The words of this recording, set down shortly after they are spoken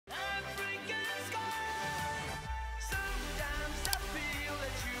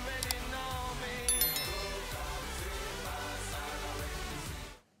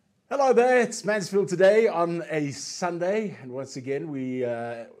Hello there, it's Mansfield today on a Sunday, and once again we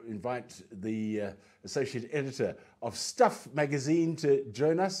invite the associate editor of Stuff magazine to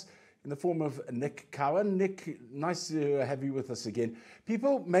join us in the form of Nick Cowan. Nick, nice to have you with us again.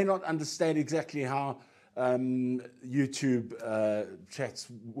 People may not understand exactly how YouTube chats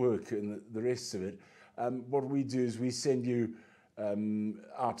work and the rest of it. What we do is we send you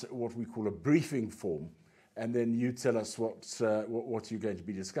out what we call a briefing form, and then you tell us what you're going to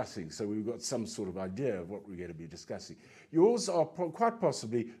be discussing. So we've got some sort of idea of what we're going to be discussing. Yours are quite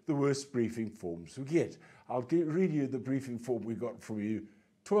possibly the worst briefing forms we get. I'll read you the briefing form we got from you.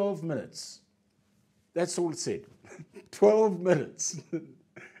 12 minutes. That's all it said. 12 minutes. So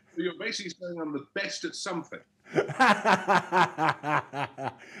you're basically saying I'm the best at something.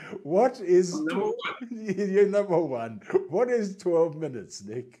 What is... Number one. You're number one. What is 12 minutes,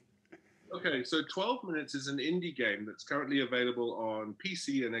 Nick? Okay, so 12 Minutes is an indie game that's currently available on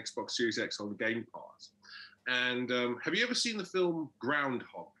PC and Xbox Series X on Game Pass. And have you ever seen the film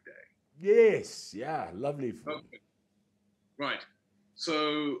Groundhog Day? Yes, yeah, lovely film. Okay. Right.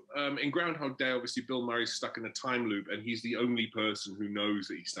 So in Groundhog Day, obviously Bill Murray's stuck in a time loop, and he's the only person who knows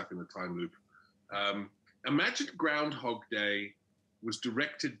that he's stuck in the time loop. Imagine Groundhog Day was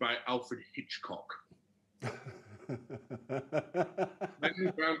directed by Alfred Hitchcock.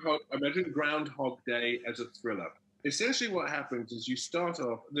 Imagine Groundhog Day as a thriller. Essentially what happens is you start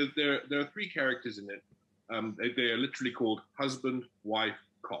off, there are three characters in it. They are literally called husband, wife,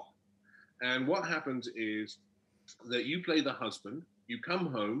 cop. And what happens is that you play the husband, you come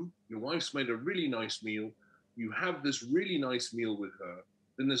home, your wife's made a really nice meal, you have this really nice meal with her,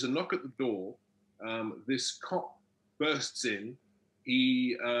 then there's a knock at the door, this cop bursts in,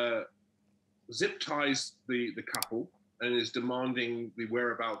 he zip ties the couple and is demanding the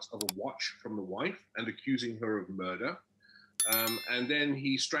whereabouts of a watch from the wife and accusing her of murder. And then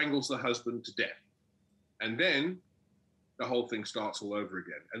he strangles the husband to death. And then the whole thing starts all over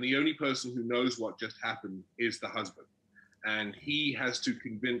again. And the only person who knows what just happened is the husband. And he has to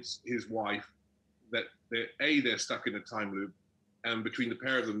convince his wife that they're stuck in a time loop, and between the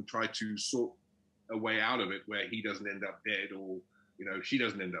pair of them try to sort a way out of it where he doesn't end up dead, or she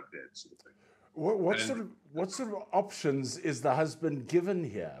doesn't end up dead, sort of thing. What sort of options is the husband given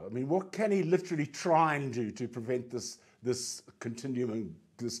here? I mean, what can he literally try and do to prevent this continuum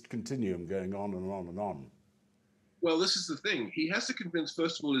going on and on and on? Well, this is the thing. He has to convince,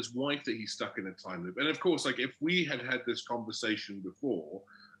 first of all, his wife that he's stuck in a time loop. And of course, like, if we had this conversation before,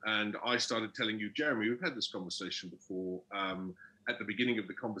 and I started telling you, Jeremy, we've had this conversation before. At the beginning of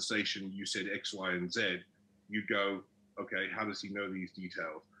the conversation, you said X, Y, and Z. You'd go, okay, how does he know these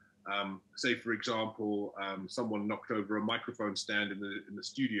details? Say, for example, someone knocked over a microphone stand in the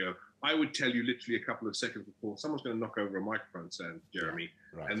studio. I would tell you literally a couple of seconds before someone's going to knock over a microphone stand, Jeremy,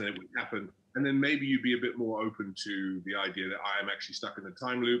 right. And then it would happen. And then maybe you'd be a bit more open to the idea that I am actually stuck in a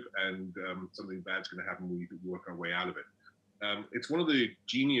time loop and something bad's going to happen. We need to work our way out of it. It's one of the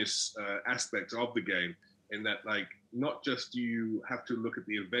genius aspects of the game, in that, like, not just do you have to look at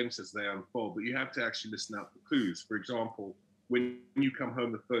the events as they unfold, but you have to actually listen out for clues. For example, when you come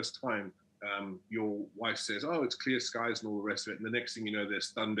home the first time, your wife says, oh, it's clear skies and all the rest of it. And the next thing you know,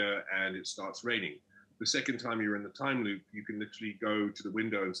 there's thunder and it starts raining. The second time you're in the time loop, you can literally go to the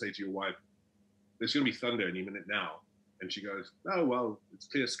window and say to your wife, there's going to be thunder any minute now. And she goes, oh, well, it's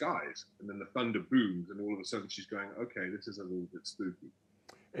clear skies. And then the thunder booms, and all of a sudden she's going, okay, this is a little bit spooky.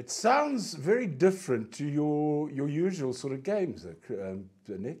 It sounds very different to your usual sort of games,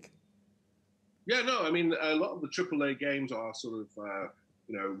 Nick. Yeah, no, I mean, a lot of the AAA games are sort of,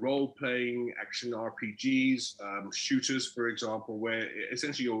 role-playing action RPGs, shooters, for example, where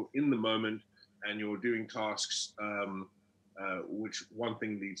essentially you're in the moment and you're doing tasks, which one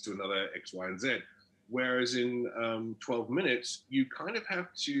thing leads to another, X, Y, and Z. Whereas in 12 Minutes, you kind of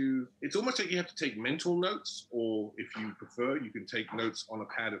have to, it's almost like you have to take mental notes, or if you prefer, you can take notes on a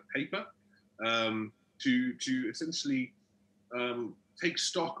pad of paper to essentially take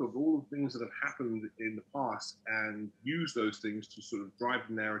stock of all the things that have happened in the past and use those things to sort of drive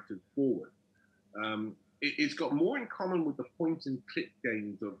the narrative forward. It's got more in common with the point-and-click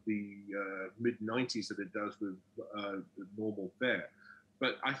games of the mid-90s that it does with the normal fare.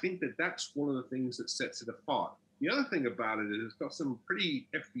 But I think that that's one of the things that sets it apart. The other thing about it is it's got some pretty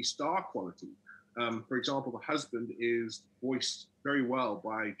hefty star quality. For example, the husband is voiced very well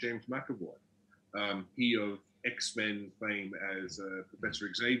by James McAvoy. He of X-Men fame as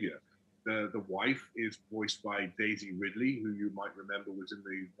Professor Xavier. The wife is voiced by Daisy Ridley, who you might remember was in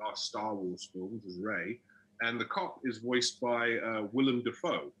the last Star Wars films as Rey. And the cop is voiced by Willem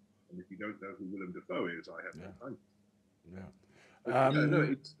Dafoe. And if you don't know who Willem Dafoe is, I have no time. Yeah.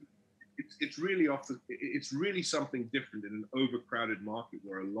 No, it's really it's really something different in an overcrowded market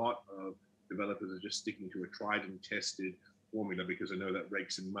where a lot of developers are just sticking to a tried and tested formula because they know that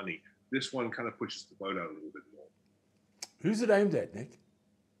rakes in money. This one kind of pushes the boat out a little bit more. Who's it aimed at, Nick?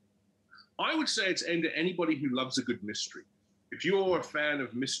 I would say it's aimed at anybody who loves a good mystery. If you're a fan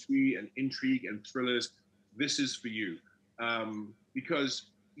of mystery and intrigue and thrillers, this is for you. Because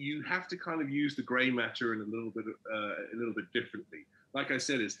you have to kind of use the gray matter in a little bit differently. Like I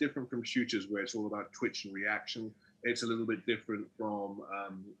said, it's different from shooters where it's all about twitch and reaction. It's a little bit different from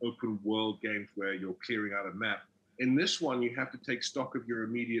open world games where you're clearing out a map. In this one, you have to take stock of your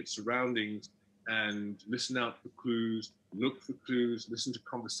immediate surroundings and listen out for clues, look for clues, listen to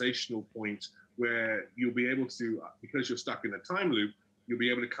conversational points where you'll be able to, because you're stuck in a time loop, you'll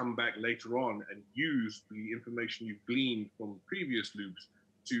be able to come back later on and use the information you've gleaned from previous loops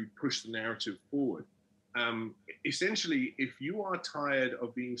to push the narrative forward. Essentially, if you are tired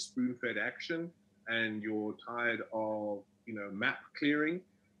of being spoon-fed action and you're tired of, map clearing,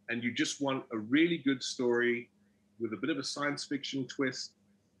 and you just want a really good story with a bit of a science fiction twist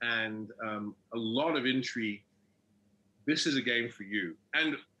and a lot of intrigue, this is a game for you.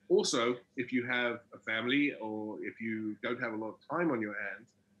 And also, if you have a family or if you don't have a lot of time on your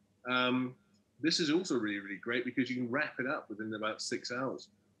hands, this is also really, really great because you can wrap it up within about 6 hours.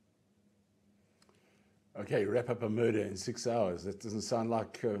 Okay, wrap up a murder in 6 hours. That doesn't sound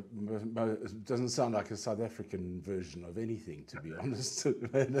like a South African version of anything, to be honest.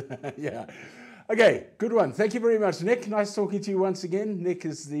 Yeah. Okay, good one. Thank you very much, Nick. Nice talking to you once again. Nick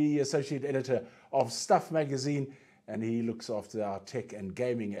is the associate editor of Stuff Magazine, and he looks after our tech and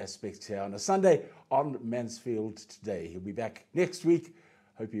gaming aspects here on a Sunday on Mansfield Today. He'll be back next week.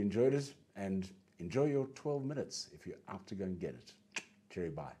 Hope you enjoyed it, and enjoy your 12 minutes if you're out to go and get it.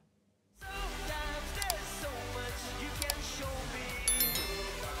 Cheerio, bye.